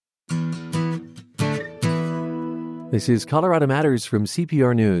This is Colorado Matters from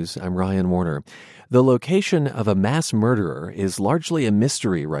CPR News. I'm Ryan Warner. The location of a mass murderer is largely a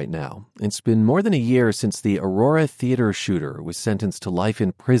mystery right now. It's been more than a year since the Aurora Theater shooter was sentenced to life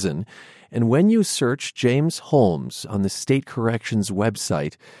in prison. And when you search James Holmes on the State Corrections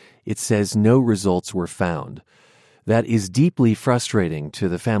website, it says no results were found. That is deeply frustrating to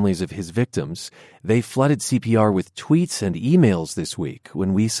the families of his victims. They flooded CPR with tweets and emails this week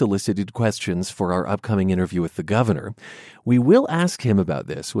when we solicited questions for our upcoming interview with the governor. We will ask him about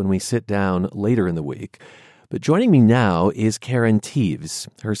this when we sit down later in the week. But joining me now is Karen Teeves.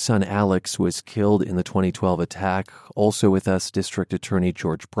 Her son Alex was killed in the 2012 attack. Also with us, District Attorney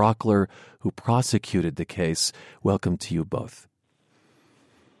George Brauchler, who prosecuted the case. Welcome to you both.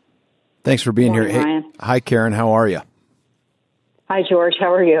 Thanks for being here. Hey, hi, Karen. How are you? Hi, George.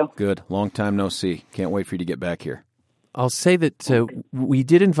 How are you? Good. Long time no see. Can't wait for you to get back here. I'll say that we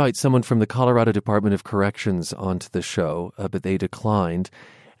did invite someone from the Colorado Department of Corrections onto the show, but they declined.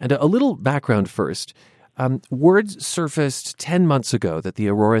 And a little background first. Words surfaced 10 months ago that the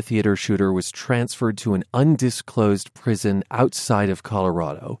Aurora Theater shooter was transferred to an undisclosed prison outside of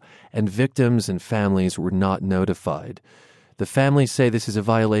Colorado, and victims and families were not notified. The families say this is a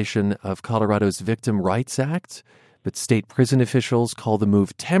violation of Colorado's Victim Rights Act, but state prison officials call the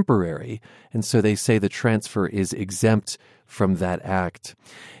move temporary, and so they say the transfer is exempt from that act.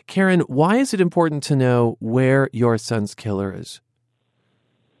 Karen, why is it important to know where your son's killer is?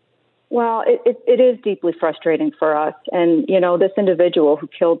 Well, it is deeply frustrating for us. And, you know, this individual who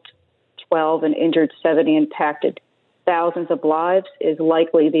killed 12 and injured 70 and impacted thousands of lives is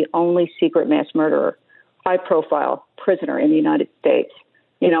likely the only secret mass murderer, high-profile prisoner in the United States.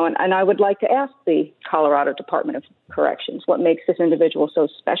 You know, and I would like to ask the Colorado Department of Corrections what makes this individual so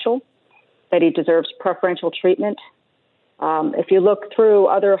special, that he deserves preferential treatment. If you look through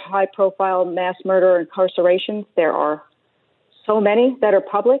other high-profile mass murder incarcerations, there are so many that are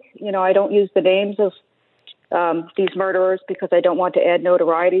public. You know, I don't use the names of these murderers because I don't want to add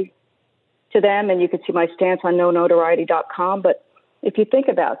notoriety to them, and you can see my stance on nonotoriety.com, but if you think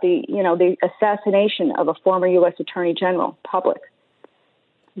about the assassination of a former U.S. Attorney General, public.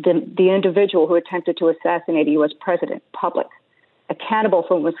 The individual who attempted to assassinate a U.S. president, public. A cannibal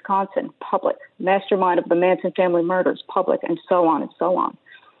from Wisconsin, public. Mastermind of the Manson family murders, public, and so on and so on.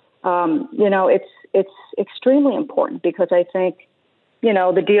 It's extremely important because I think, you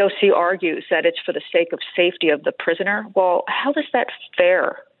know, the DOC argues that it's for the sake of safety of the prisoner. Well, how is that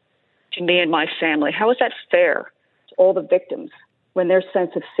fair to me and my family? How is that fair to all the victims when their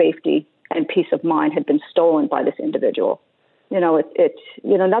sense of safety and peace of mind had been stolen by this individual? You know,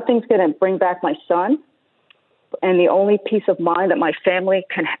 nothing's going to bring back my son. And the only peace of mind that my family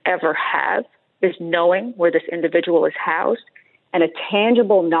can ever have is knowing where this individual is housed, and a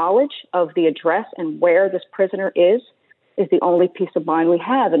tangible knowledge of the address and where this prisoner is the only peace of mind we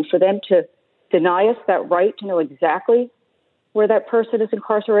have. And for them to deny us that right to know exactly where that person is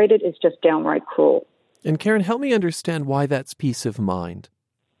incarcerated is just downright cruel. And Karen, help me understand why that's peace of mind.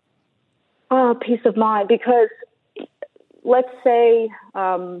 Oh, peace of mind, because let's say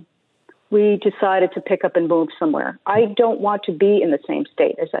we decided to pick up and move somewhere. I don't want to be in the same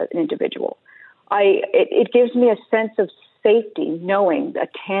state as an individual. It gives me a sense of safety knowing a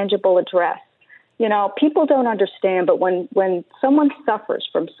tangible address. You know, people don't understand, but when someone suffers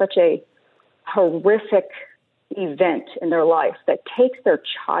from such a horrific event in their life that takes their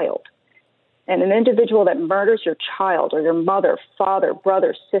child, and an individual that murders your child or your mother, father,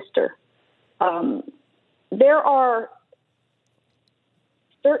 brother, sister, there are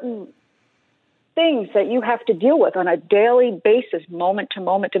certain things that you have to deal with on a daily basis, moment to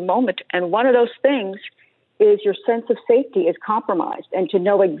moment to moment. And one of those things is your sense of safety is compromised, and to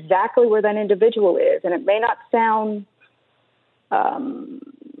know exactly where that individual is. And it may not sound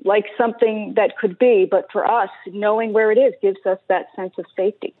like something that could be, but for us, knowing where it is gives us that sense of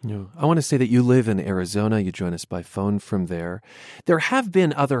safety. Yeah. I want to say that you live in Arizona. You join us by phone from there. There have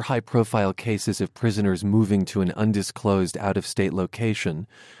been other high-profile cases of prisoners moving to an undisclosed out-of-state location.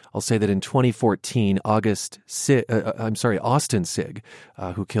 I'll say that in 2014, Austin Sigg,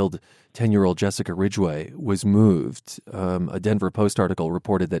 who killed 10-year-old Jessica Ridgway, was moved. A Denver Post article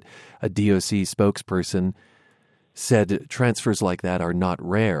reported that a DOC spokesperson said transfers like that are not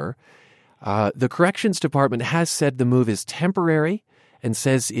rare. The Corrections Department has said the move is temporary and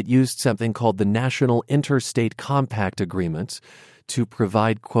says it used something called the National Interstate Compact Agreement to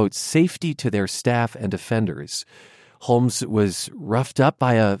provide, quote, safety to their staff and offenders. Holmes was roughed up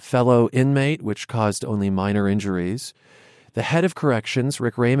by a fellow inmate, which caused only minor injuries. The head of corrections,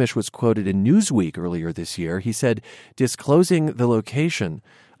 Rick Ramish, was quoted in Newsweek earlier this year. He said, disclosing the location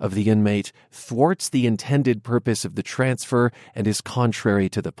of the inmate thwarts the intended purpose of the transfer and is contrary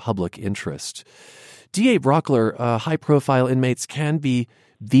to the public interest. D.A. Brockler, high-profile inmates can be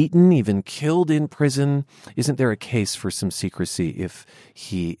beaten, even killed in prison. Isn't there a case for some secrecy if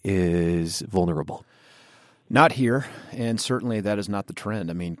he is vulnerable? Not here, and certainly that is not the trend.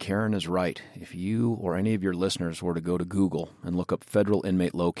 I mean, Karen is right. If you or any of your listeners were to go to Google and look up federal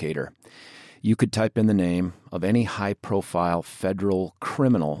inmate locator, you could type in the name of any high-profile federal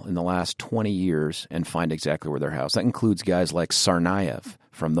criminal in the last 20 years and find exactly where they're housed. That includes guys like Tsarnaev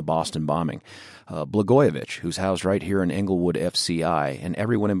from the Boston bombing, Blagojevich, who's housed right here in Englewood FCI, and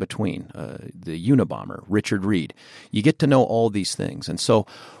everyone in between, the Unabomber, Richard Reed. You get to know all these things. And so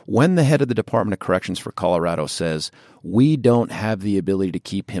when the head of the Department of Corrections for Colorado says, we don't have the ability to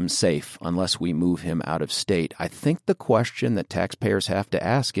keep him safe unless we move him out of state, I think the question that taxpayers have to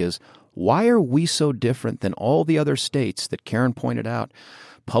ask is, why are we so different than all the other states that Karen pointed out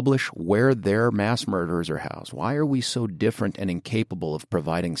publish where their mass murderers are housed? Why are we so different and incapable of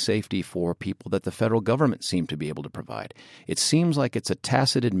providing safety for people that the federal government seem to be able to provide? It seems like it's a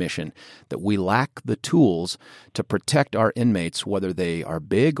tacit admission that we lack the tools to protect our inmates, whether they are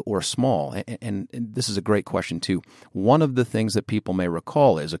big or small. And this is a great question, too. One of the things that people may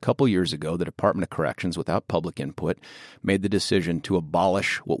recall is a couple years ago, the Department of Corrections, without public input, made the decision to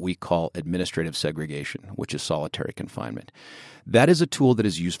abolish what we call administrative segregation, which is solitary confinement. That is a tool that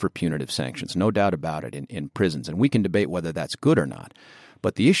is used for punitive sanctions, no doubt about it, in prisons. And we can debate whether that's good or not.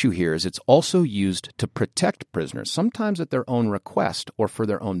 But the issue here is it's also used to protect prisoners, sometimes at their own request or for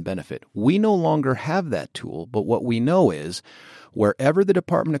their own benefit. We no longer have that tool, but what we know is wherever the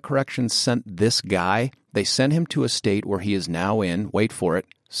Department of Corrections sent this guy, they sent him to a state where he is now in, wait for it,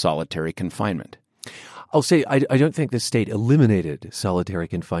 solitary confinement. I'll say I don't think the state eliminated solitary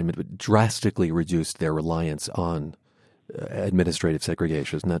confinement, but drastically reduced their reliance on administrative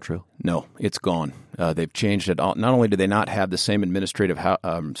segregation. Isn't that true? No, it's gone. They've changed it. Not only do they not have the same administrative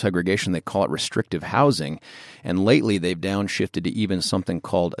segregation, they call it restrictive housing. And lately they've downshifted to even something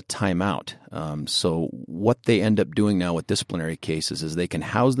called a timeout. So what they end up doing now with disciplinary cases is they can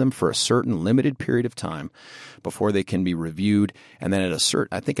house them for a certain limited period of time before they can be reviewed. And then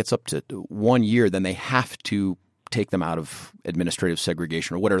I think it's up to 1 year, then they have to take them out of administrative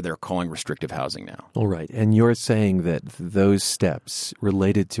segregation or whatever they're calling restrictive housing now. All right. And you're saying that those steps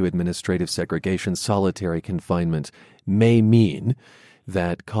related to administrative segregation, solitary confinement, may mean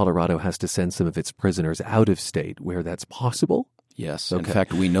that Colorado has to send some of its prisoners out of state where that's possible? Yes. Okay. In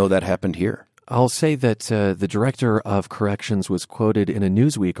fact, we know that happened here. I'll say that the director of corrections was quoted in a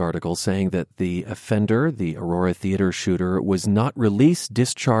Newsweek article saying that the offender, the Aurora Theater shooter, was not released,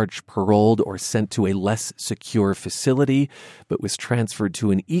 discharged, paroled, or sent to a less secure facility, but was transferred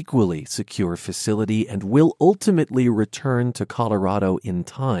to an equally secure facility and will ultimately return to Colorado in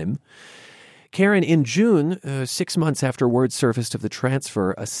time. Karen, in June, 6 months after word surfaced of the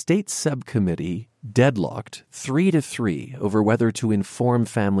transfer, a state subcommittee deadlocked 3-3 over whether to inform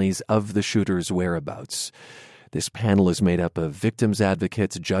families of the shooter's whereabouts. This panel is made up of victims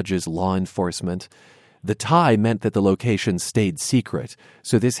advocates, judges, law enforcement. The tie meant that the location stayed secret,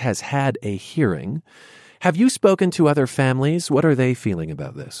 so this has had a hearing. Have you spoken to other families? What are they feeling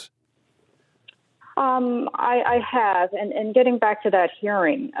about this? I have, and getting back to that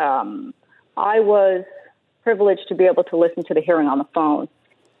hearing, I was privileged to be able to listen to the hearing on the phone.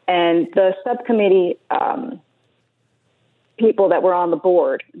 And the subcommittee people that were on the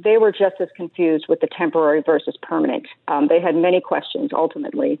board, they were just as confused with the temporary versus permanent. They had many questions,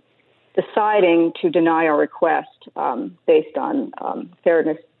 ultimately, deciding to deny our request based on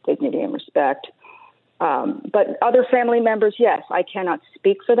fairness, dignity, and respect. But other family members, yes, I cannot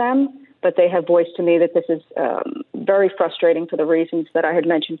speak for them, but they have voiced to me that this is very frustrating for the reasons that I had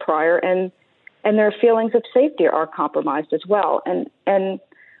mentioned prior, and their feelings of safety are compromised as well. And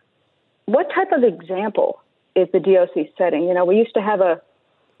what type of example is the DOC setting? You know, we used to have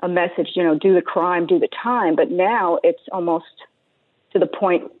a message, you know, do the crime, do the time, but now it's almost to the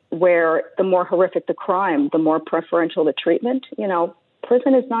point where the more horrific the crime, the more preferential the treatment. You know,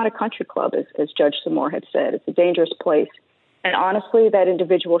 prison is not a country club, as Judge Samore had said. It's a dangerous place. And honestly, that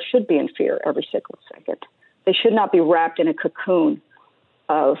individual should be in fear every single second. They should not be wrapped in a cocoon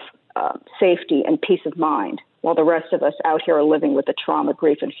of safety and peace of mind, while the rest of us out here are living with the trauma,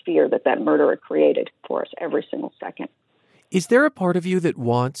 grief, and fear that murderer created for us every single second. Is there a part of you that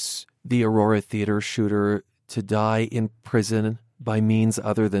wants the Aurora Theater shooter to die in prison by means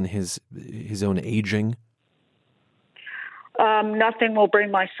other than his own aging? Nothing will bring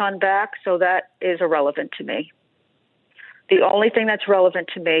my son back, so that is irrelevant to me. The only thing that's relevant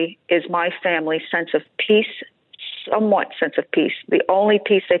to me is my family's sense of peace, somewhat sense of peace, the only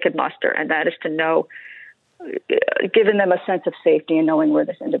peace they could muster, and that is to know, giving them a sense of safety and knowing where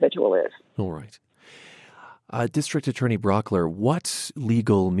this individual is. All right. District Attorney Brockler, what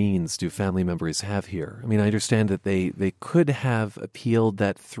legal means do family members have here? I mean, I understand that they could have appealed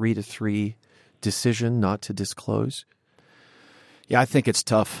that 3-3 decision not to disclose. Yeah, I think it's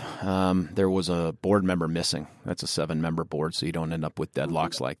tough. There was a board member missing. That's a 7-member board, so you don't end up with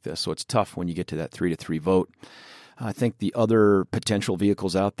deadlocks like this. So it's tough when you get to that 3-3 vote. I think the other potential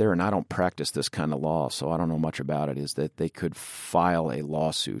vehicles out there, and I don't practice this kind of law, so I don't know much about it, is that they could file a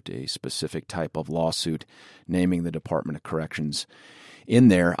lawsuit, a specific type of lawsuit, naming the Department of Corrections in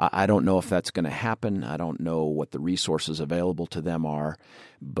there. I don't know if that's going to happen. I don't know what the resources available to them are,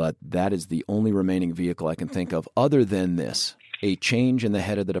 but that is the only remaining vehicle I can think of other than this. A change in the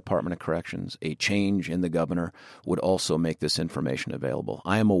head of the Department of Corrections, a change in the governor would also make this information available.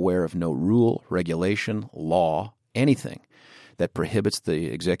 I am aware of no rule, regulation, law, anything that prohibits the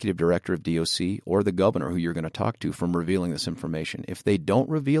executive director of DOC or the governor who you're going to talk to from revealing this information. If they don't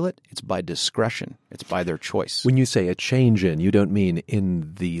reveal it, it's by discretion. It's by their choice. When you say a change in, you don't mean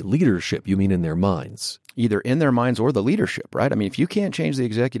in the leadership, you mean in their minds. Either in their minds or the leadership, right? I mean, if you can't change the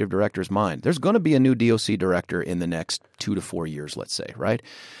executive director's mind, there's going to be a new DOC director in the next 2 to 4 years, let's say, right?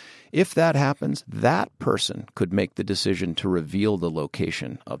 If that happens, that person could make the decision to reveal the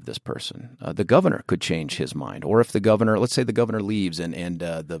location of this person. The governor could change his mind. Or if the governor, let's say the governor leaves and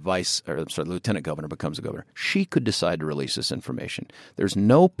the lieutenant governor becomes the governor, she could decide to release this information. There's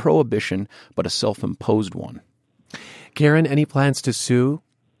no prohibition, but a self-imposed one. Karen, any plans to sue?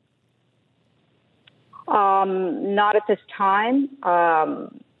 Not at this time.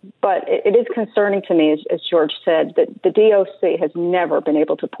 But it is concerning to me, as George said, that the DOC has never been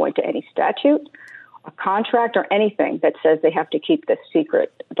able to point to any statute, a contract, or anything that says they have to keep this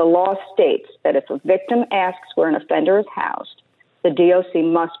secret. The law states that if a victim asks where an offender is housed, the DOC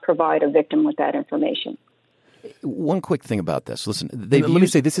must provide a victim with that information. One quick thing about this. Listen, let me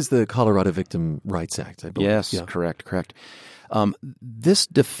say, this is the Colorado Victim Rights Act, I believe. Yes, yeah. Correct. This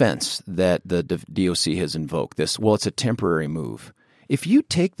defense that the DOC has invoked, it's a temporary move. If you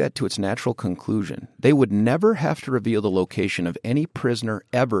take that to its natural conclusion, they would never have to reveal the location of any prisoner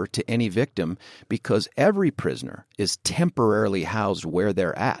ever to any victim because every prisoner is temporarily housed where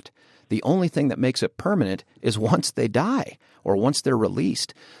they're at. The only thing that makes it permanent is once they die or once they're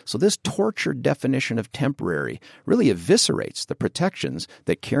released. So this tortured definition of temporary really eviscerates the protections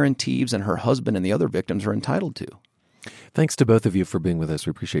that Karen Teeves and her husband and the other victims are entitled to. Thanks to both of you for being with us.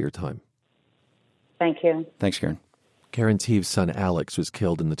 We appreciate your time. Thank you. Thanks, Karen. Karen Teeves' son Alex was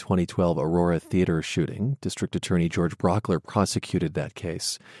killed in the 2012 Aurora Theater shooting. District Attorney George Brockler prosecuted that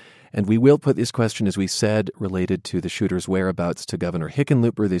case. And we will put this question, as we said, related to the shooter's whereabouts to Governor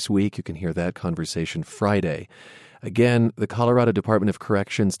Hickenlooper this week. You can hear that conversation Friday. Again, the Colorado Department of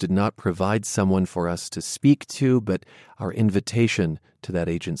Corrections did not provide someone for us to speak to, but our invitation to that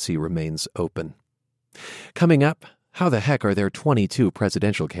agency remains open. Coming up, how the heck are there 22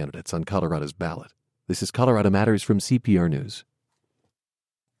 presidential candidates on Colorado's ballot? This is Colorado Matters from CPR News.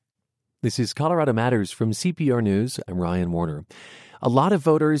 I'm Ryan Warner. A lot of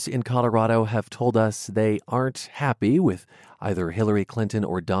voters in Colorado have told us they aren't happy with either Hillary Clinton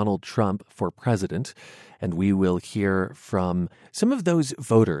or Donald Trump for president, and we will hear from some of those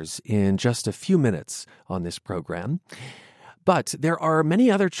voters in just a few minutes on this program. But there are many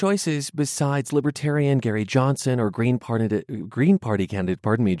other choices besides Libertarian Gary Johnson or Green Party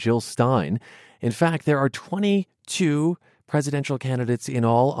candidate, Jill Stein. In fact, there are 22 presidential candidates in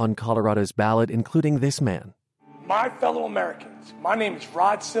all on Colorado's ballot, including this man. My fellow Americans, my name is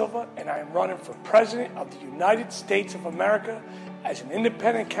Rod Silva, and I am running for President of the United States of America as an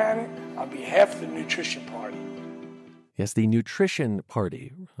independent candidate on behalf of the Nutrition Party. Yes, the Nutrition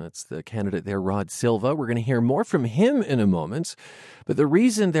Party. That's the candidate there, Rod Silva. We're going to hear more from him in a moment. But the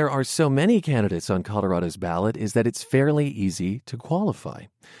reason there are so many candidates on Colorado's ballot is that it's fairly easy to qualify.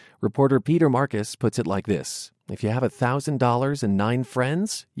 Reporter Peter Marcus puts it like this. If you have $1,000 and 9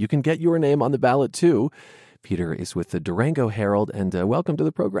 friends, you can get your name on the ballot too. Peter is with the Durango Herald, and welcome to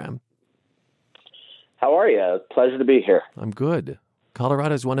the program. How are you? Pleasure to be here. I'm good.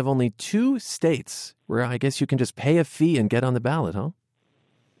 Colorado is one of only 2 states where I guess you can just pay a fee and get on the ballot, huh?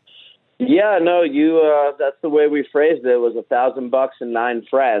 Yeah, no, that's the way we phrased it. It was $1,000 and 9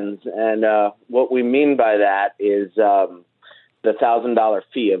 friends. And what we mean by that is the $1,000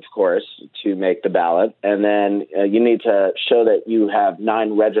 fee, of course, to make the ballot. And then you need to show that you have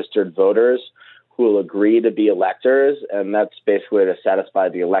 9 registered voters who will agree to be electors, and that's basically to satisfy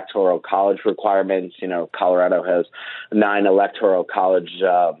the electoral college requirements. Colorado has 9 electoral college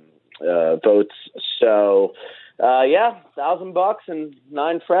votes. So, $1,000 and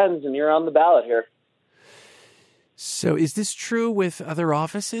 9 friends, and you're on the ballot here. So is this true with other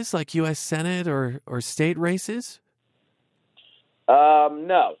offices like U.S. Senate or state races?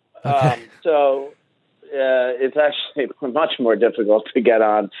 No. Okay. It's actually much more difficult to get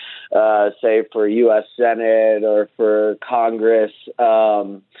on, say, for U.S. Senate or for Congress.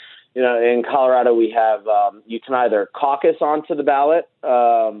 In Colorado, we have you can either caucus onto the ballot,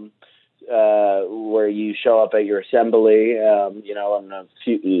 where you show up at your assembly, and a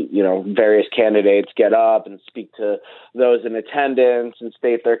few, various candidates get up and speak to those in attendance and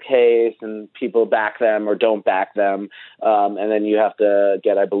state their case, and people back them or don't back them. And then you have to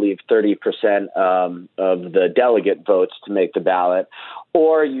get, I believe, 30% of the delegate votes to make the ballot.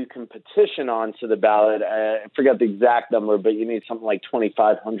 Or you can petition onto the ballot. I forget the exact number, but you need something like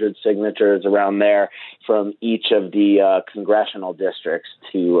 2,500 signatures around there from each of the congressional districts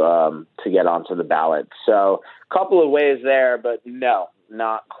to get onto the ballot. So a couple of ways there, but no,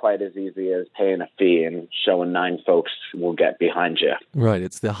 not quite as easy as paying a fee and showing 9 folks will get behind you. Right.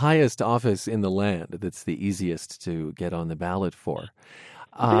 It's the highest office in the land that's the easiest to get on the ballot for.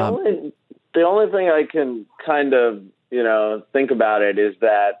 The only thing I can kind of think about it is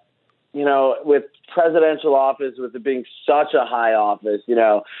that, with presidential office, with it being such a high office,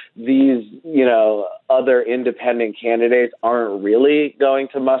 these, other independent candidates aren't really going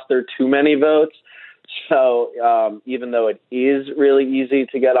to muster too many votes. So even though it is really easy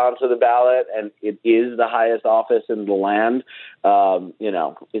to get onto the ballot and it is the highest office in the land,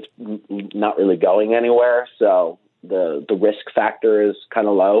 it's not really going anywhere. So the risk factor is kind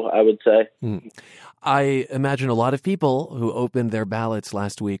of low, I would say. I imagine a lot of people who opened their ballots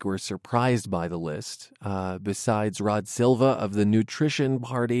last week were surprised by the list. Besides Rod Silva of the Nutrition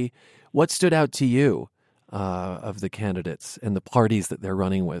Party, what stood out to you of the candidates and the parties that they're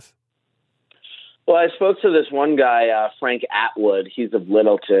running with? Well, I spoke to this one guy, Frank Atwood. He's of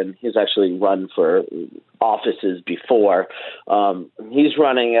Littleton. He's actually run for offices before. He's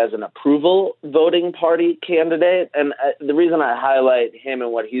running as an approval voting party candidate. And the reason I highlight him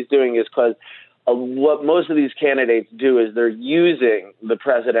and what he's doing is because what most of these candidates do is they're using the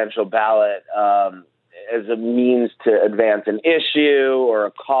presidential ballot as a means to advance an issue or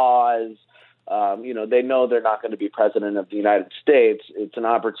a cause. They know they're not going to be president of the United States. It's an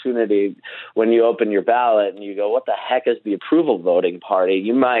opportunity when you open your ballot and you go, what the heck is the approval voting party?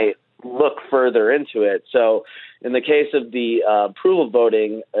 You might look further into it. So in the case of the approval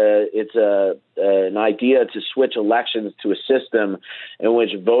voting, it's an idea to switch elections to a system in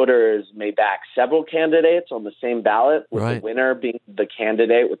which voters may back several candidates on the same ballot, with the winner being the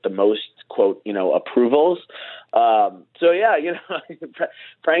candidate with the most, quote, approvals.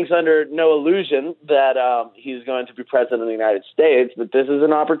 Frank's under no illusion that he's going to be president of the United States, but this is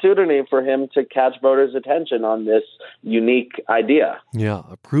an opportunity for him to catch voters' attention on this unique idea. Yeah,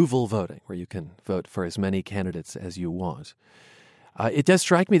 approval voting, where you can vote for as many candidates as you want. It does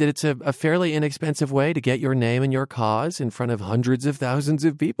strike me that it's a fairly inexpensive way to get your name and your cause in front of hundreds of thousands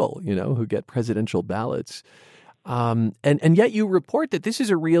of people, who get presidential ballots. And yet you report that this is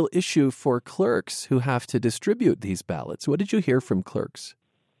a real issue for clerks who have to distribute these ballots. What did you hear from clerks?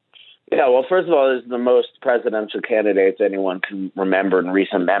 Yeah, well, first of all, this is the most presidential candidates anyone can remember in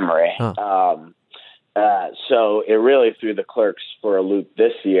recent memory. So it really threw the clerks for a loop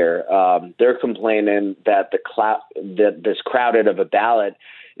this year. They're complaining that that this crowded of a ballot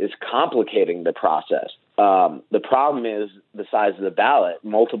is complicating the process. The problem is the size of the ballot.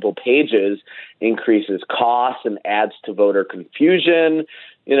 Multiple pages increases costs and adds to voter confusion.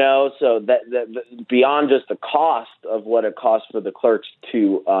 So that beyond just the cost of what it costs for the clerks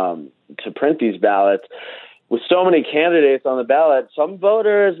to print these ballots, with so many candidates on the ballot, some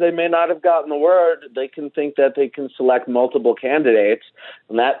voters, they may not have gotten the word. They can think that they can select multiple candidates,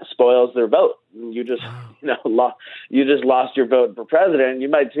 and that spoils their vote. You just, you just lost your vote for president. You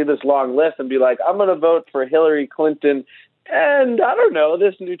might see this long list and be like, I'm going to vote for Hillary Clinton, and I don't know,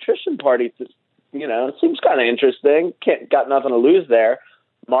 this nutrition party, seems kind of interesting. Got nothing to lose there.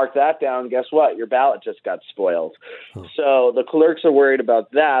 Mark that down. Guess what? Your ballot just got spoiled. So the clerks are worried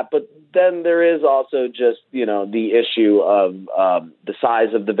about that. But then there is also just, the issue of the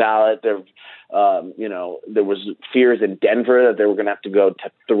size of the ballot. There was fears in Denver that they were going to have to go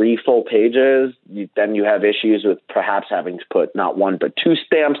to 3 full pages. Then you have issues with perhaps having to put not 1 but 2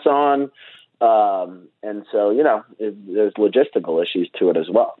 stamps on. And so, there's logistical issues to it as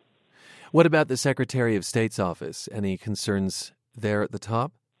well. What about the Secretary of State's office? Any concerns there at the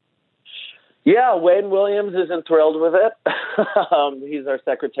top? Yeah, Wayne Williams isn't thrilled with it. He's our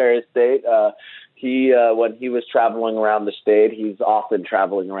Secretary of State. When he was traveling around the state, he's often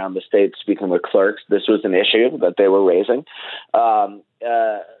traveling around the state speaking with clerks. This was an issue that they were raising.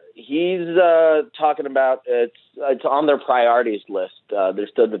 He's talking about it's on their priorities list. They're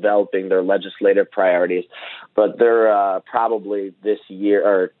still developing their legislative priorities, but they're probably this year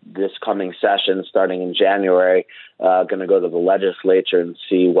or this coming session, starting in January, going to go to the legislature and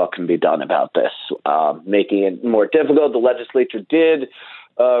see what can be done about this, making it more difficult. The legislature did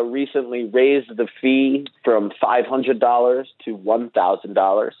recently raised the fee from $500 to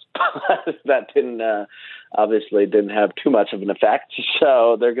 $1,000. That obviously didn't have too much of an effect.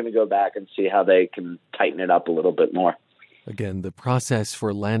 So they're going to go back and see how they can tighten it up a little bit more. Again, the process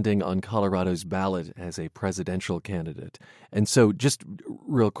for landing on Colorado's ballot as a presidential candidate. And so just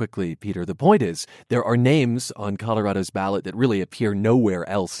real quickly, Peter, the point is there are names on Colorado's ballot that really appear nowhere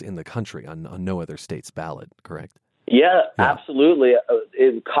else in the country, on no other state's ballot, correct? Yeah, absolutely.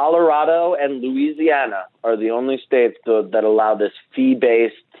 In Colorado and Louisiana are the only states that allow this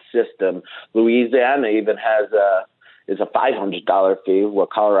fee-based system. Louisiana even is a $500 fee,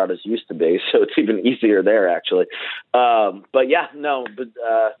 what Colorado's used to be, so it's even easier there, actually. But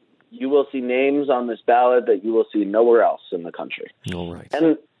you will see names on this ballot that you will see nowhere else in the country. All right.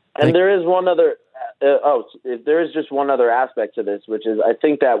 And there is one other. There is just one other aspect to this, which is I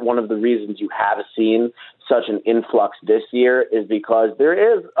think that one of the reasons you have seen such an influx this year is because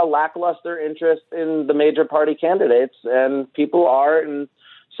there is a lackluster interest in the major party candidates, and people are in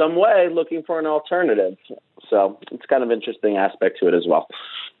some way looking for an alternative. So it's kind of interesting aspect to it as well.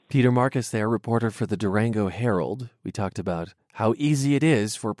 Peter Marcus there, reporter for the Durango Herald. We talked about how easy it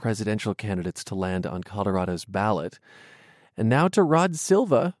is for presidential candidates to land on Colorado's ballot. And now to Rod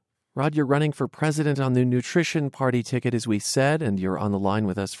Silva. Rod, you're running for president on the Nutrition Party ticket, as we said, and you're on the line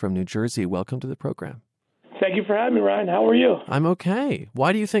with us from New Jersey. Welcome to the program. Thank you for having me, Ryan. How are you? I'm okay.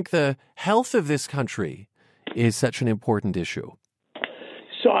 Why do you think the health of this country is such an important issue?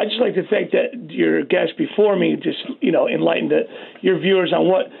 So I'd just like to thank that your guest before me just, enlightened your viewers on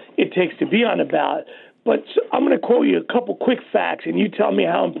what it takes to be on a ballot. But I'm going to quote you a couple quick facts, and you tell me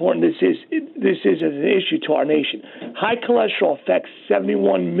how important this is as an issue to our nation. High cholesterol affects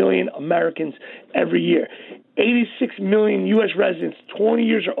 71 million Americans every year. 86 million U.S. residents 20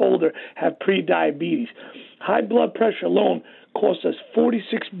 years or older have prediabetes. High blood pressure alone costs us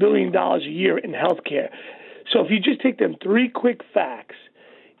 $46 billion a year in health care. So if you just take them three quick facts,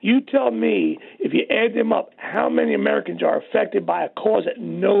 you tell me, if you add them up, how many Americans are affected by a cause that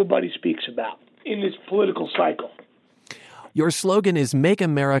nobody speaks about in this political cycle. Your slogan is Make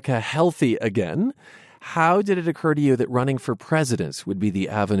America Healthy Again. How did it occur to you that running for president would be the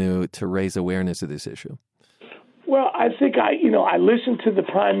avenue to raise awareness of this issue? Well, I think I listened to the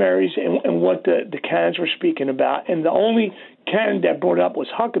primaries and what the candidates were speaking about, and the only candidate that brought up was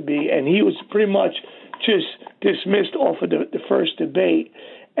Huckabee, and he was pretty much just dismissed off of the first debate.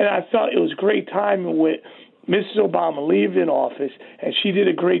 And I thought it was great timing with Mrs. Obama leaving office, and she did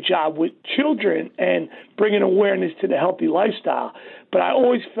a great job with children and bringing awareness to the healthy lifestyle. But I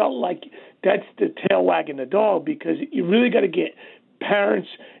always felt like that's the tail wagging the dog, because you really got to get parents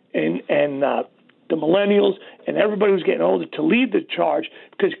and the millennials and everybody who's getting older to lead the charge,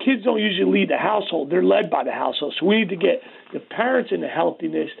 because kids don't usually lead the household. They're led by the household. So we need to get the parents into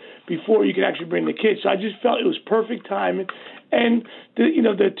healthiness before you can actually bring the kids. So I just felt it was perfect timing. And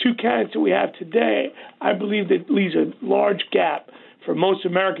the two candidates that we have today, I believe that leaves a large gap for most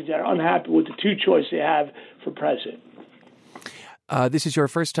Americans that are unhappy with the two choices they have for president. This is your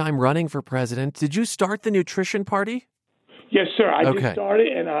first time running for president. Did you start the Nutrition Party? Yes, sir. I did start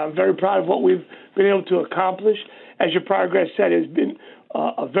it, and I'm very proud of what we've been able to accomplish. As your prior guest said, it's been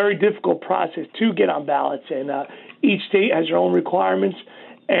a very difficult process to get on ballots, and each state has their own requirements.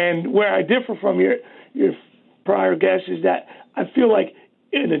 And where I differ from your prior guest is that I feel like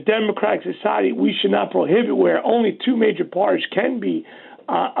in a democratic society, we should not prohibit where only two major parties can be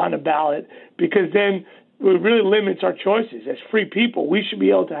on a ballot, because then it really limits our choices. As free people, we should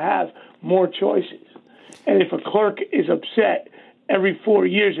be able to have more choices. And if a clerk is upset every 4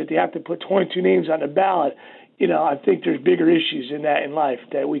 years that they have to put 22 names on the ballot, I think there's bigger issues than that in life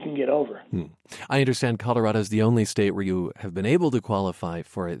that we can get over. I understand Colorado is the only state where you have been able to qualify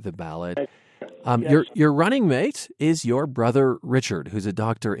for the ballot. Yes. Your running mate is your brother Richard, who's a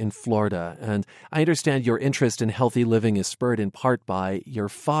doctor in Florida. And I understand your interest in healthy living is spurred in part by your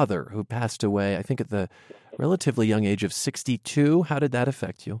father, who passed away, I think, at the relatively young age of 62. How did that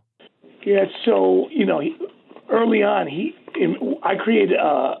affect you? Yeah, so, early on, I created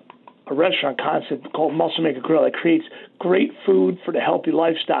a a restaurant concept called Muscle Maker Grill that creates great food for the healthy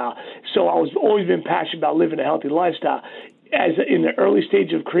lifestyle. So I was always been passionate about living a healthy lifestyle. As in the early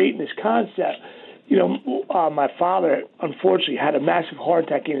stage of creating this concept, my father unfortunately had a massive heart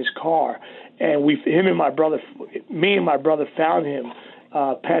attack in his car, and me and my brother found him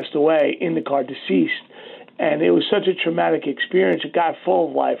passed away in the car, deceased. And it was such a traumatic experience. A guy full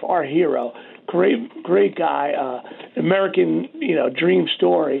of life, our hero, great guy, American, dream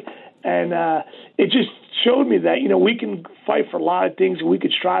story. And it just showed me that, we can fight for a lot of things, and we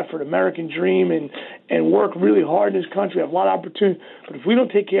could strive for the American dream and work really hard in this country. We have a lot of opportunity. But if we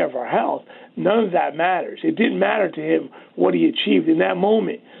don't take care of our health, none of that matters. It didn't matter to him what he achieved. In that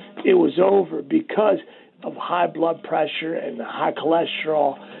moment, it was over because of high blood pressure and high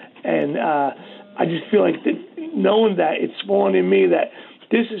cholesterol. And I just feel like knowing that, it's spawned in me that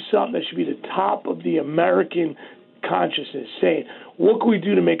this is something that should be the top of the American consciousness, saying, what can we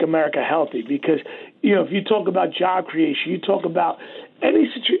do to make America healthy? Because, if you talk about job creation, you talk about any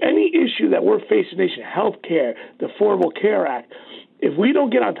issue that we're facing in the nation, health care, the Affordable Care Act, if we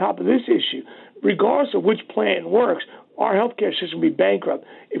don't get on top of this issue, regardless of which plan works, our health care system will be bankrupt.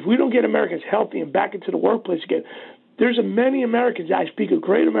 If we don't get Americans healthy and back into the workplace again, there's many Americans, I speak of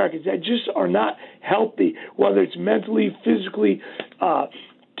great Americans, that just are not healthy, whether it's mentally, physically,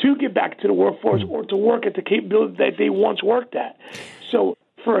 to get back to the workforce or to work at the capability that they once worked at. So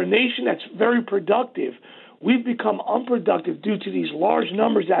for a nation that's very productive, we've become unproductive due to these large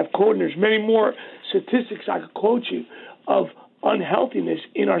numbers that I've quoted. There's many more statistics I could quote you of unhealthiness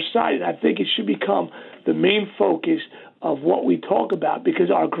in our society. And I think it should become the main focus of what we talk about,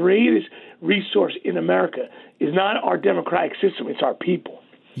 because our greatest resource in America is not our democratic system, it's our people.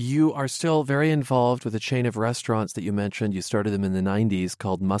 You are still very involved with a chain of restaurants that you mentioned. You started them in the 90s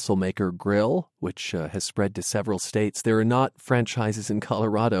called Muscle Maker Grill, which has spread to several states. There are not franchises in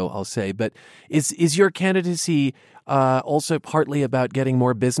Colorado, I'll say, but is your candidacy also partly about getting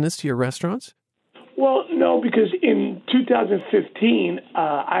more business to your restaurants? Well, no, because in 2015,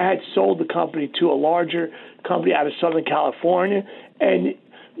 I had sold the company to a larger company out of Southern California. And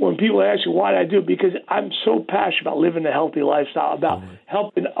when people ask me why did I do it, because I'm so passionate about living a healthy lifestyle, about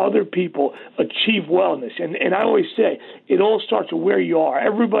helping other people achieve wellness. And I always say it all starts with where you are.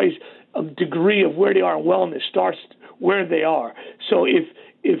 Everybody's degree of where they are in wellness starts where they are. So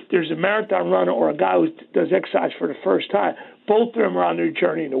if there's a marathon runner or a guy who does exercise for the first time, both of them are on their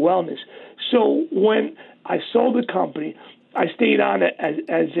journey into wellness. So when I sold the company, I stayed on it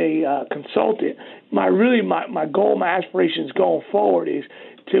as a consultant. My goal, my aspirations going forward is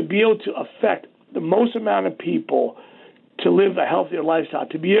to be able to affect the most amount of people to live a healthier lifestyle,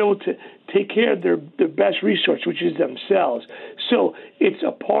 to be able to take care of their best resource, which is themselves. So it's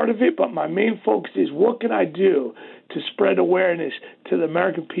a part of it, but my main focus is what can I do to spread awareness to the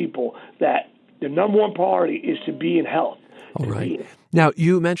American people that the number one priority is to be in health. All right. Now,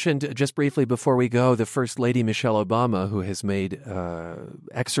 you mentioned just briefly before we go the First Lady, Michelle Obama, who has made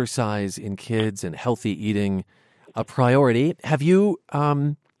exercise in kids and healthy eating a priority. Have you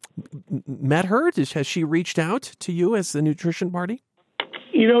met her? Has she reached out to you as the Nutrition Party?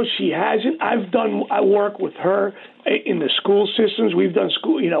 She hasn't. I work with her in the school systems. We've done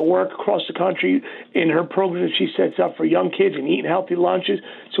work across the country in her program that she sets up for young kids and eating healthy lunches.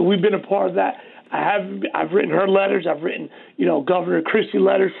 So we've been a part of that. I've written her letters. I've written, Governor Christie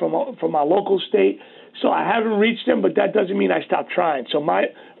letters from my local state. So I haven't reached them, but that doesn't mean I stop trying. So my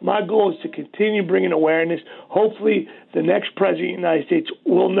goal is to continue bringing awareness. Hopefully the next president of the United States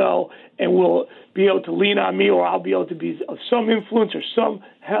will know and will be able to lean on me, or I'll be able to be of some influence or some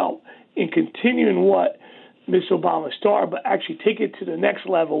help in continuing what Ms. Obama started, but actually take it to the next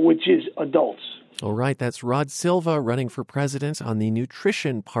level, which is adults. All right, that's Rod Silva running for president on the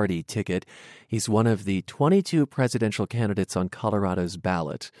Nutrition Party ticket. He's one of the 22 presidential candidates on Colorado's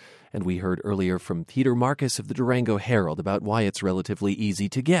ballot. And we heard earlier from Peter Marcus of the Durango Herald about why it's relatively easy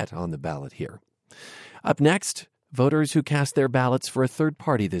to get on the ballot here. Up next, voters who cast their ballots for a third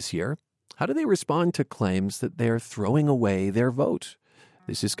party this year. How do they respond to claims that they're throwing away their vote?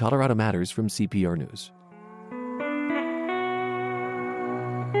 This is Colorado Matters from CPR News.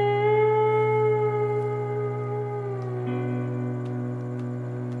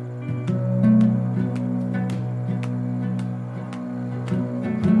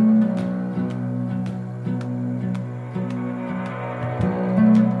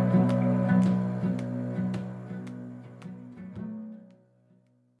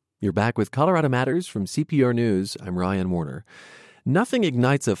 You're back with Colorado Matters from CPR News. I'm Ryan Warner. Nothing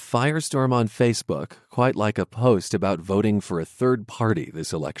ignites a firestorm on Facebook quite like a post about voting for a third party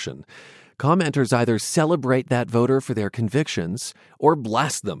this election. Commenters either celebrate that voter for their convictions or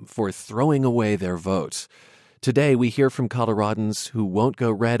blast them for throwing away their vote. Today, we hear from Coloradans who won't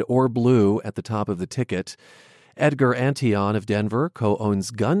go red or blue at the top of the ticket. Edgar Antion of Denver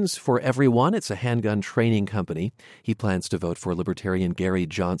co-owns Guns for Everyone. It's a handgun training company. He plans to vote for Libertarian Gary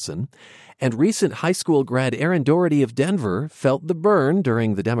Johnson. And recent high school grad Erin Doherty of Denver felt the burn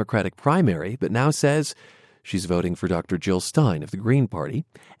during the Democratic primary, but now says she's voting for Dr. Jill Stein of the Green Party.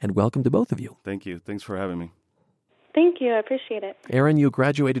 And welcome to both of you. Thank you. Thanks for having me. Thank you. I appreciate it. Erin, you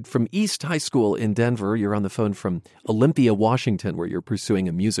graduated from East High School in Denver. You're on the phone from Olympia, Washington, where you're pursuing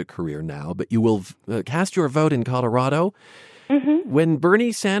a music career now. But you will cast your vote in Colorado. Mm-hmm. When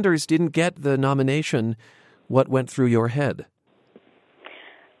Bernie Sanders didn't get the nomination, what went through your head?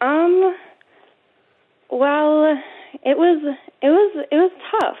 Well, it was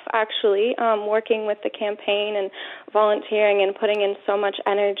tough, actually, working with the campaign and volunteering and putting in so much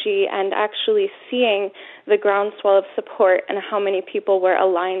energy and actually seeing the groundswell of support and how many people were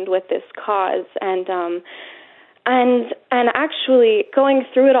aligned with this cause and actually going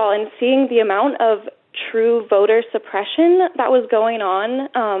through it all and seeing the amount of true voter suppression that was going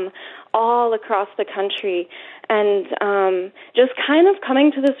on all across the country. And just kind of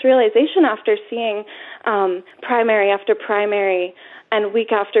coming to this realization after seeing primary after primary and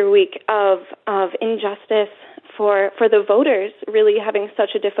week after week of injustice for the voters really having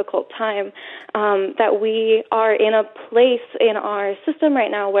such a difficult time, that we are in a place in our system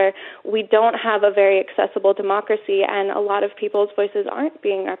right now where we don't have a very accessible democracy and a lot of people's voices aren't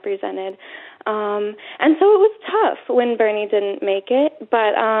being represented. And so it was tough when Bernie didn't make it,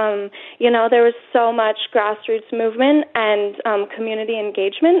 but, there was so much grassroots movement and community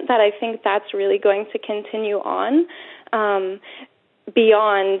engagement that I think that's really going to continue on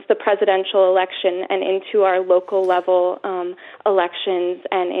beyond the presidential election and into our local level elections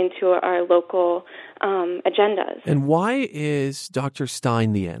and into our local agendas. And why is Dr.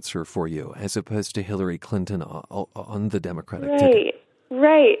 Stein the answer for you as opposed to Hillary Clinton on the Democratic ticket?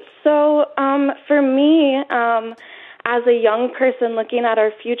 Right. So for me, as a young person looking at our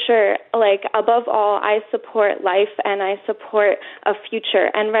future, like above all, I support life and I support a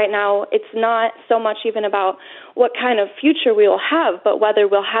future. And right now, it's not so much even about what kind of future we will have, but whether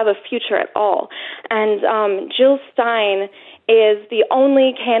we'll have a future at all. And Jill Stein is the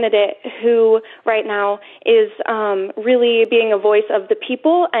only candidate who right now is really being a voice of the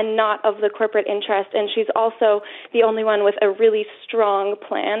people and not of the corporate interest. And she's also the only one with a really strong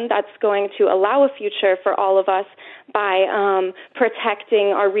plan that's going to allow a future for all of us by protecting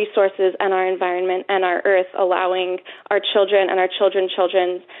our resources and our environment and our earth, allowing our children and our children's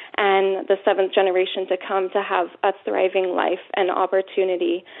children and the seventh generation to come to have a thriving life and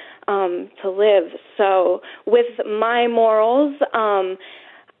opportunity to live. So with my morals,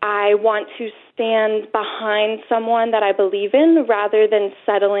 I want to stand behind someone that I believe in rather than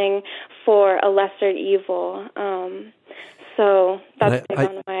settling for a lesser evil. So that's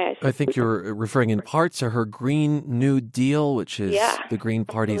why I think you're referring in part to her Green New Deal, which is the Green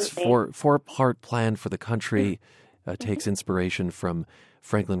Party's four-part plan for the country. Takes inspiration from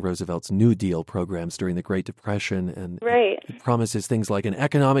Franklin Roosevelt's New Deal programs during the Great Depression, and it promises things like an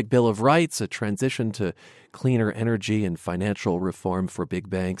economic bill of rights, a transition to cleaner energy, and financial reform for big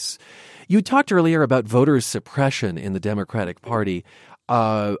banks. You talked earlier about voter suppression in the Democratic Party.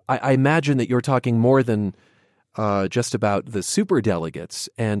 I imagine that you're talking more than just about the superdelegates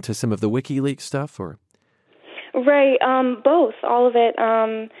and to some of the WikiLeaks stuff, or? Right, both, all of it.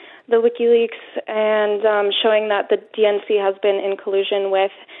 The WikiLeaks and showing that the DNC has been in collusion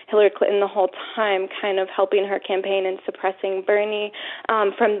with Hillary Clinton the whole time, kind of helping her campaign and suppressing Bernie.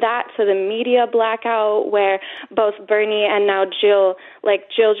 From that to the media blackout, where both Bernie and now Jill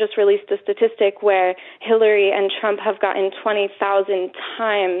just released a statistic where Hillary and Trump have gotten 20,000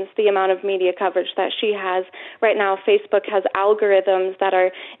 times the amount of media coverage that she has. Right now, Facebook has algorithms that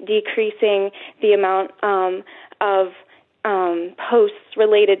are decreasing the amount of posts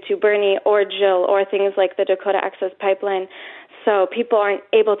related to Bernie or Jill or things like the Dakota Access Pipeline. So people aren't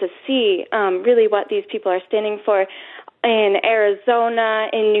able to see really what these people are standing for. In Arizona,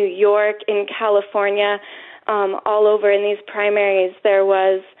 in New York, in California, all over in these primaries, there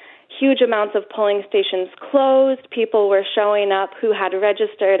was huge amounts of polling stations closed. People were showing up who had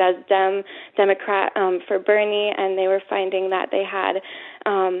registered as Democrat for Bernie, and they were finding that they had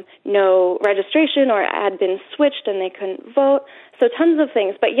no registration or had been switched and they couldn't vote. So tons of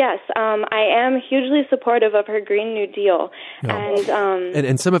things. But yes, I am hugely supportive of her Green New Deal. No.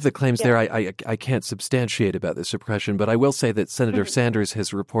 And some of the claims there I can't substantiate about the suppression, but I will say that Senator Sanders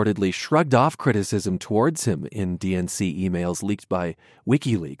has reportedly shrugged off criticism towards him in DNC emails leaked by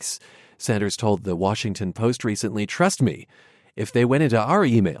WikiLeaks. Sanders told the Washington Post recently, "Trust me, if they went into our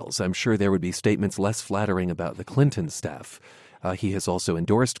emails, I'm sure there would be statements less flattering about the Clinton staff." He has also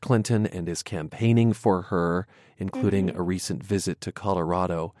endorsed Clinton and is campaigning for her, including a recent visit to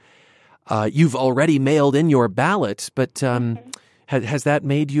Colorado. You've already mailed in your ballot, but has that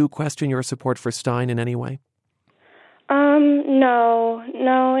made you question your support for Stein in any way?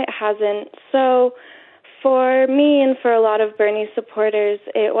 No, it hasn't. So for me and for a lot of Bernie supporters,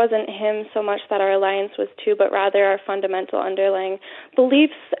 it wasn't him so much that our alliance was to, but rather our fundamental underlying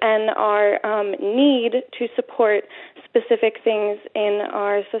beliefs and our need to support specific things in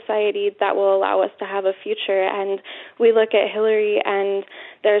our society that will allow us to have a future. And we look at Hillary, and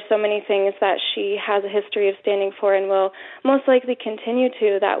there are so many things that she has a history of standing for and will most likely continue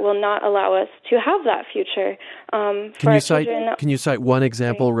to that will not allow us to have that future. Can you cite one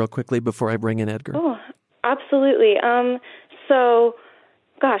example real quickly before I bring in Edgar? Oh, absolutely. So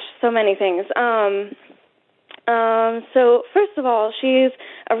many things. So first of all, she's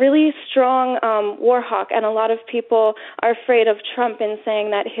a really strong war hawk, and a lot of people are afraid of Trump in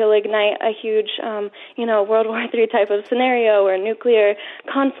saying that he'll ignite a huge, World War III type of scenario or nuclear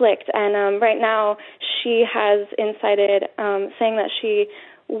conflict. And right now, she has incited saying that she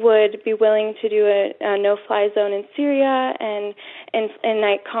would be willing to do a no-fly zone in Syria and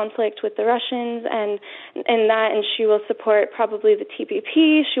ignite conflict with the Russians and she will support probably the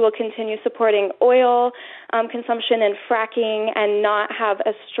TPP. She will continue supporting oil consumption and fracking and not have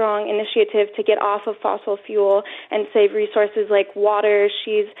a strong initiative to get off of fossil fuel and save resources like water.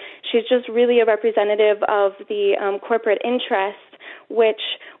 She's just really a representative of the corporate interests, which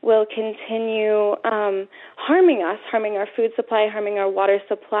will continue harming us, harming our food supply, harming our water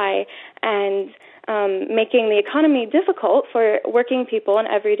supply, and making the economy difficult for working people and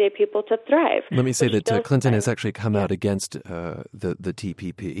everyday people to thrive. Let me say that Clinton has actually come out against the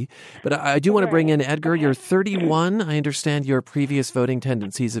TPP. But I do want to bring in Edgar. You're 31. I understand your previous voting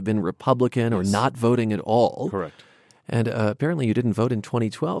tendencies have been Republican or not voting at all. Correct. And apparently you didn't vote in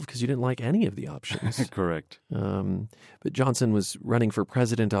 2012 because you didn't like any of the options. Correct. But Johnson was running for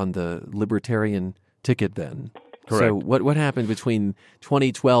president on the Libertarian ticket then. Correct. So what happened between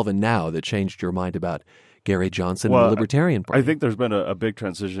 2012 and now that changed your mind about Gary Johnson and the Libertarian Party? I think there's been a big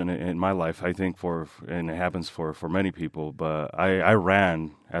transition in my life, I think, and it happens for many people. But I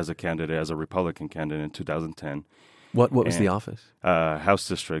ran as a candidate, as a Republican candidate in 2010. What was the office? House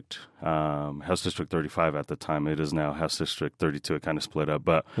District 35 at the time. It is now House District 32. It kind of split up,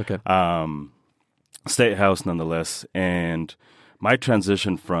 but okay. State House nonetheless. And my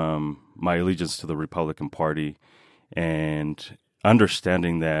transition from my allegiance to the Republican Party and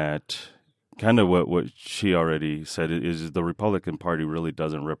understanding that kind of what she already said is the Republican Party really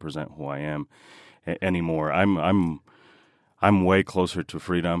doesn't represent who I am anymore. I'm way closer to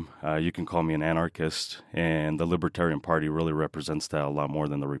freedom. You can call me an anarchist, and the Libertarian Party really represents that a lot more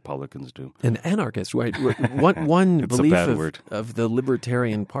than the Republicans do. An anarchist, right? One it's belief a bad word. Of the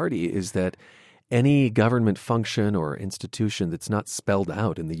Libertarian Party is that any government function or institution that's not spelled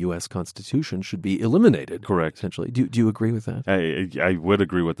out in the U.S. Constitution should be eliminated. Correct. Essentially. Do you agree with that? I would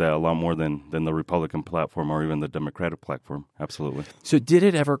agree with that a lot more than the Republican platform or even the Democratic platform. Absolutely. So did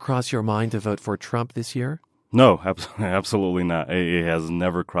it ever cross your mind to vote for Trump this year? No, absolutely not. It has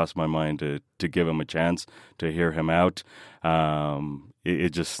never crossed my mind to give him a chance, to hear him out. It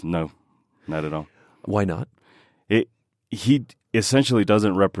just, no, not at all. Why not? He essentially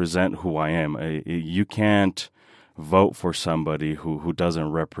doesn't represent who I am. You can't vote for somebody who doesn't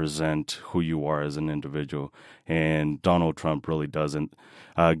represent who you are as an individual, and Donald Trump really doesn't.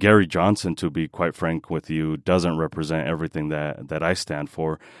 Gary Johnson, to be quite frank with you, doesn't represent everything that I stand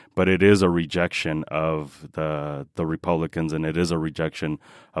for, but it is a rejection of the Republicans, and it is a rejection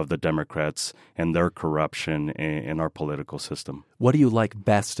of the Democrats and their corruption in our political system. What do you like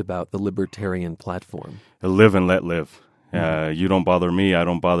best about the Libertarian platform? Live and let live. You don't bother me, I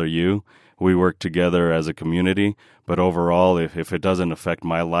don't bother you. We work together as a community, but overall, if it doesn't affect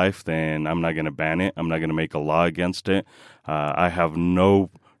my life, then I'm not going to ban it. I'm not going to make a law against it. I have no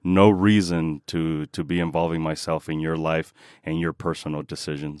reason to be involving myself in your life and your personal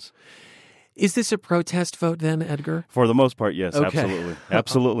decisions. Is this a protest vote then, Edgar? For the most part, yes, okay. Absolutely.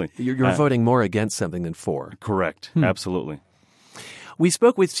 Absolutely. You're voting more against something than for. Correct. Absolutely. We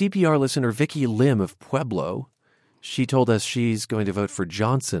spoke with CPR listener Vicky Lim of Pueblo. She told us she's going to vote for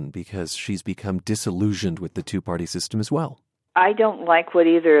Johnson because she's become disillusioned with the two-party system as well. I don't like what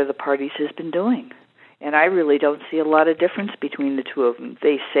either of the parties has been doing, and I really don't see a lot of difference between the two of them.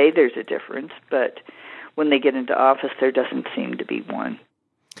 They say there's a difference, but when they get into office, there doesn't seem to be one.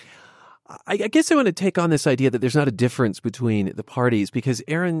 I guess I want to take on this idea that there's not a difference between the parties, because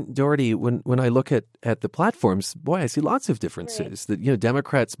Erin Doherty, when I look at the platforms, boy, I see lots of differences. Right. That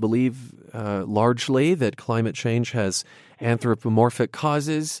Democrats believe largely that climate change has anthropomorphic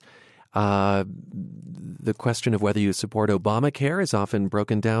causes. The question of whether you support Obamacare is often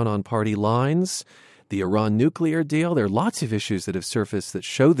broken down on party lines. The Iran nuclear deal, there are lots of issues that have surfaced that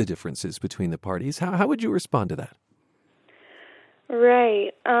show the differences between the parties. How would you respond to that?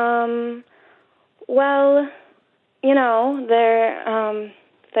 Right. Well,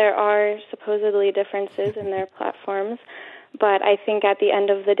 there are supposedly differences in their platforms, but I think at the end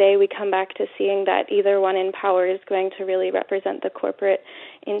of the day, we come back to seeing that either one in power is going to really represent the corporate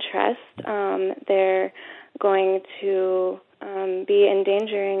interest. They're going to be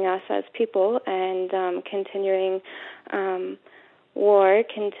endangering us as people and continuing war,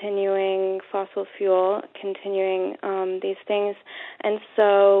 continuing fossil fuel, continuing these things. And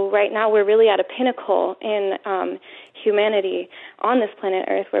so right now we're really at a pinnacle in humanity on this planet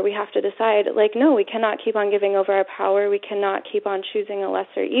Earth where we have to decide, no, we cannot keep on giving over our power. We cannot keep on choosing a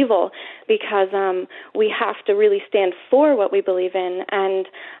lesser evil because we have to really stand for what we believe in. And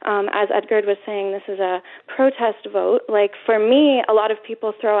as Edgar was saying, this is a protest vote. For me, a lot of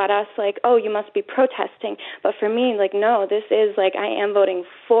people throw at us oh, you must be protesting. But for me, no, this is I am voting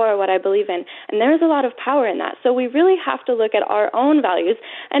for what I believe in. And there's a lot of power in that. So we really have to look at our own values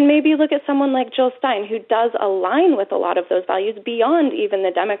and maybe look at someone like Jill Stein, who does align with a lot of those values beyond even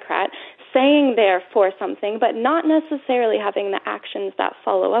the Democrat, saying they're for something, but not necessarily having the actions that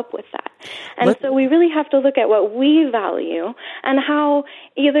follow up with that. And so we really have to look at what we value and how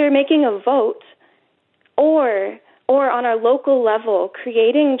either making a vote or on our local level,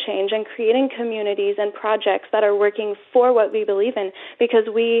 creating change and creating communities and projects that are working for what we believe in, because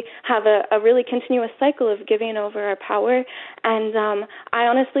we have a really continuous cycle of giving over our power. And I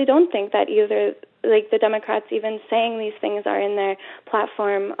honestly don't think that either the Democrats even saying these things are in their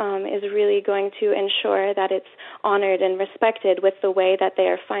platform is really going to ensure that it's honored and respected with the way that they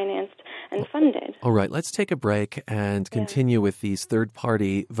are financed and funded. All right, let's take a break and continue with these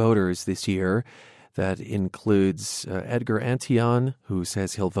third-party voters this year. That includes Edgar Antion, who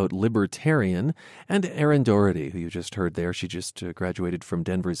says he'll vote Libertarian, and Erin Doherty, who you just heard there. She just graduated from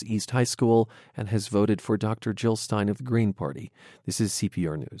Denver's East High School and has voted for Dr. Jill Stein of the Green Party. This is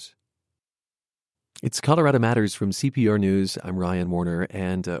CPR News. It's Colorado Matters from CPR News. I'm Ryan Warner,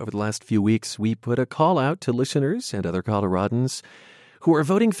 and over the last few weeks, we put a call out to listeners and other Coloradans who are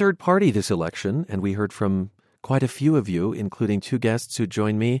voting third party this election, and we heard from quite a few of you, including two guests who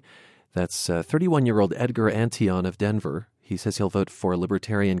joined me. That's 31-year-old Edgar Antion of Denver. He says he'll vote for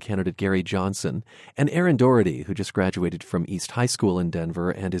Libertarian candidate Gary Johnson. And Erin Doherty, who just graduated from East High School in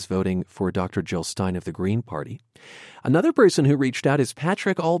Denver and is voting for Dr. Jill Stein of the Green Party. Another person who reached out is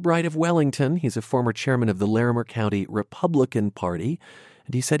Patrick Albright of Wellington. He's a former chairman of the Larimer County Republican Party.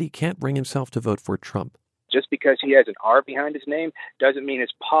 And he said he can't bring himself to vote for Trump. Just because he has an R behind his name doesn't mean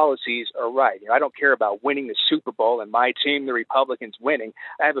his policies are right. I don't care about winning the Super Bowl and my team, the Republicans, winning.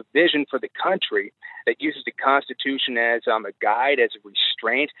 I have a vision for the country that uses the Constitution as a guide, as a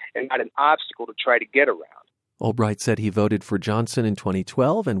restraint, and not an obstacle to try to get around. Albright said he voted for Johnson in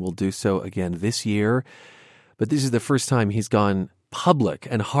 2012 and will do so again this year. But this is the first time he's gone public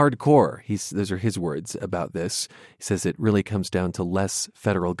and hardcore. Those are his words about this. He says it really comes down to less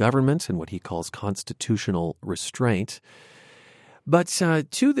federal government and what he calls constitutional restraint. But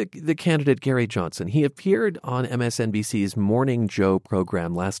to the candidate Gary Johnson, he appeared on MSNBC's Morning Joe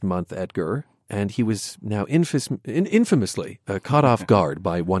program last month, Edgar, and he was now infamously caught off guard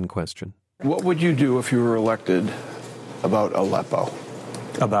by one question. What would you do if you were elected about Aleppo?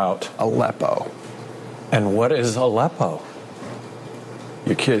 About? Aleppo. And what is Aleppo?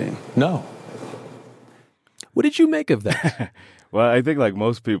 You're kidding. No. What did you make of that? Well, I think like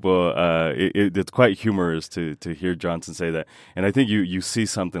most people, it's quite humorous to hear Johnson say that. And I think you see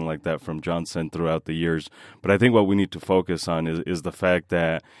something like that from Johnson throughout the years. But I think what we need to focus on is the fact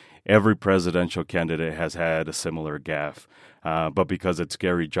that every presidential candidate has had a similar gaffe. But because it's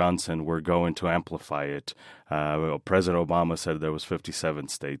Gary Johnson, we're going to amplify it. President Obama said there was 57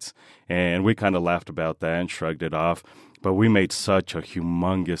 states. And we kind of laughed about that and shrugged it off. But we made such a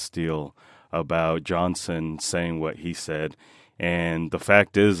humongous deal about Johnson saying what he said. And the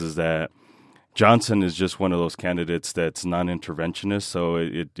fact is that Johnson is just one of those candidates that's non-interventionist. So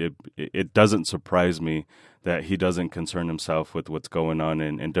it doesn't surprise me that he doesn't concern himself with what's going on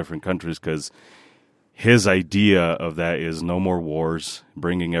in different countries, because his idea of that is no more wars,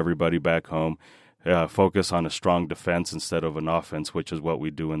 bringing everybody back home, focus on a strong defense instead of an offense, which is what we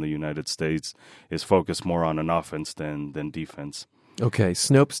do in the United States, is focus more on an offense than defense. Okay,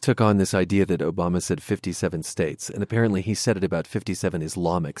 Snopes took on this idea that Obama said 57 states, and apparently he said it about 57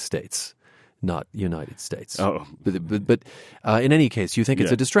 Islamic states, not United States. Oh. But in any case, you think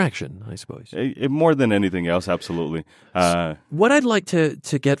it's a distraction, I suppose. More than anything else, absolutely. What I'd like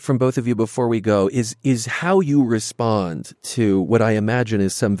to get from both of you before we go is how you respond to what I imagine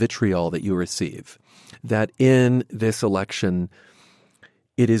is some vitriol that you receive, that in this election,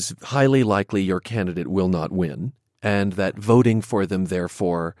 it is highly likely your candidate will not win, and that voting for them,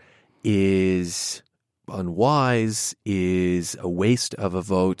 therefore, is unwise, is a waste of a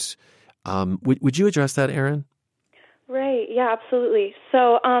vote. Would you address that, Erin? Right. Yeah, absolutely.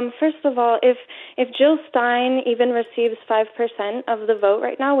 So, first of all, if Jill Stein even receives 5% of the vote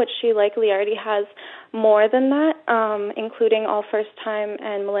right now, which she likely already has more than that, including all first-time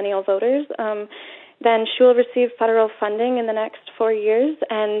and millennial voters, then she will receive federal funding in the next 4 years,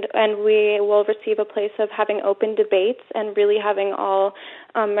 and we will receive a place of having open debates and really having all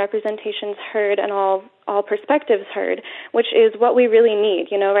representations heard and all perspectives heard, which is what we really need.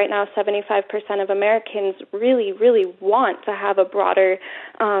 You know, right now 75% of Americans really, really want to have a broader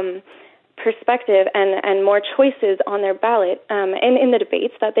perspective and more choices on their ballot and in the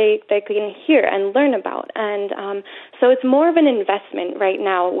debates that they can hear and learn about. And so it's more of an investment right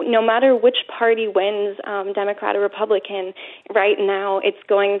now. No matter which party wins, Democrat or Republican, right now it's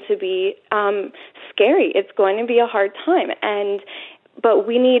going to be scary. It's going to be a hard time. But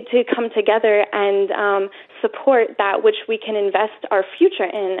we need to come together and support that which we can invest our future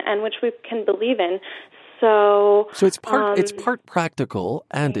in and which we can believe in. So it's part practical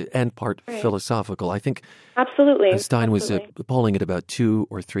and part philosophical. I think absolutely Stein was polling at about 2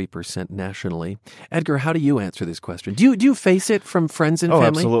 or 3% nationally. Edgar, how do you answer this question? Do you face it from friends and family?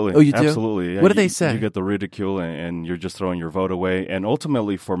 Absolutely. Oh, you do? Absolutely. Yeah, what do they say? You get the ridicule, and you're just throwing your vote away. And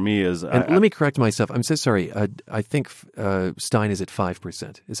ultimately, for me, let me correct myself. I'm so sorry. I think Stein is at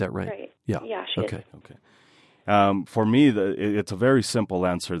 5%. Is that right? Right. Yeah. Yeah. She is. Okay. For me, it's a very simple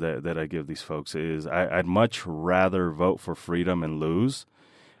answer that I give these folks is I'd much rather vote for freedom and lose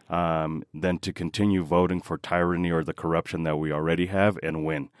than to continue voting for tyranny or the corruption that we already have and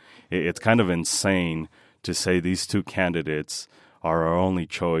win. It's kind of insane to say these two candidates are our only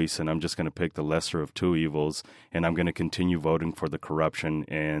choice and I'm just going to pick the lesser of two evils and I'm going to continue voting for the corruption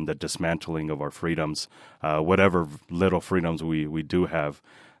and the dismantling of our freedoms, whatever little freedoms we do have.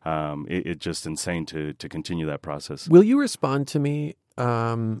 It's just insane to continue that process. Will you respond to me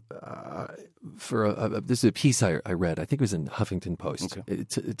for this is a piece I read. I think it was in Huffington Post. Okay.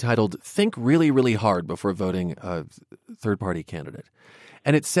 It's titled "Think Really, Really Hard Before Voting a Third-Party Candidate,"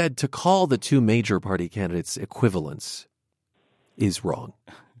 and it said to call the two major party candidates equivalents is wrong.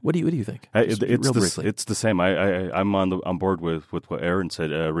 What do you think? It's the same. I'm on board with what Erin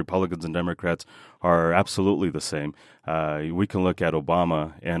said. Republicans and Democrats are absolutely the same. We can look at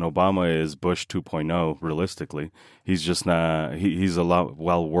Obama, and Obama is Bush 2.0. Realistically, he's just not. He's a lot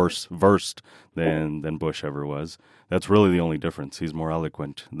worse versed than Bush ever was. That's really the only difference. He's more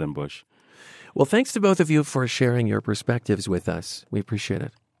eloquent than Bush. Well, thanks to both of you for sharing your perspectives with us. We appreciate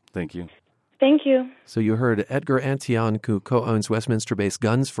it. Thank you. Thank you. So you heard Edgar Antion, who co-owns Westminster-based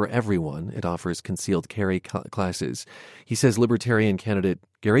Guns for Everyone. It offers concealed carry classes. He says Libertarian candidate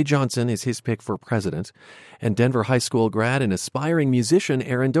Gary Johnson is his pick for president. And Denver High School grad and aspiring musician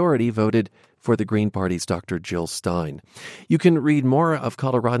Aaron Doherty voted for the Green Party's Dr. Jill Stein. You can read more of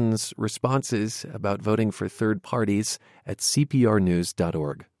Coloradans' responses about voting for third parties at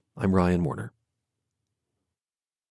cprnews.org. I'm Ryan Warner.